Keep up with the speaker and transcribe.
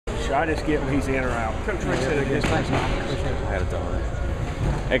pressure. I just get when he's in or out. Coach Rick said it against me. I had a dog.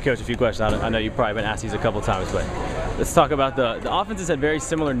 Hey, Coach, a few questions. I know you've probably been asked these a couple times, but let's talk about the offenses had very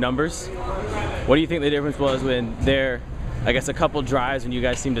similar numbers. What do you think the difference was when they're, I guess, a couple drives when you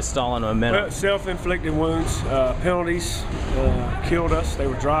guys seemed to stall on momentum? Well, self-inflicted wounds, penalties killed us. They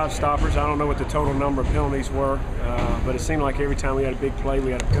were drive stoppers. I don't know what the total number of penalties were, but it seemed like every time we had a big play,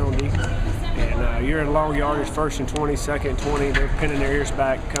 we had a penalty. And you're in long yardage, 1st and 20, 2nd and 20. They're pinning their ears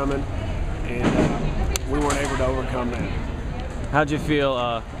back, coming, and we weren't able to overcome that. How'd you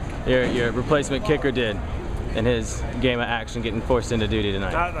feel your replacement kicker did in his game of action, getting forced into duty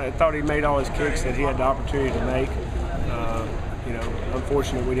tonight? I thought he made all his kicks that he had the opportunity to make. You know,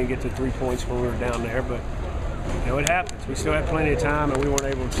 unfortunately, we didn't get to 3 points when we were down there, but you know, it happens. We still had plenty of time, and we weren't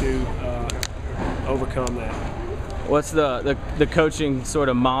able to overcome that. What's the coaching sort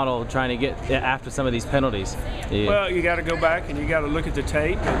of model trying to get after some of these penalties? Yeah. Well, you got to go back and you got to look at the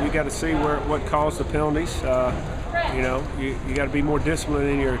tape, and you got to see what caused the penalties. You know, you got to be more disciplined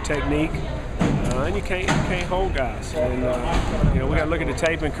in your technique, and you can't hold guys. And you know, we got to look at the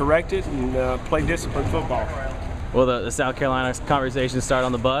tape and correct it and play disciplined football. Will the South Carolina conversation start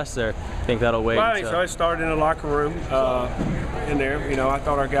on the bus, or think that'll wait? Well, I think so. It started in the locker room in there. You know, I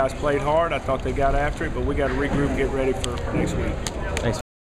thought our guys played hard. I thought they got after it, but we got to regroup and get ready for next week.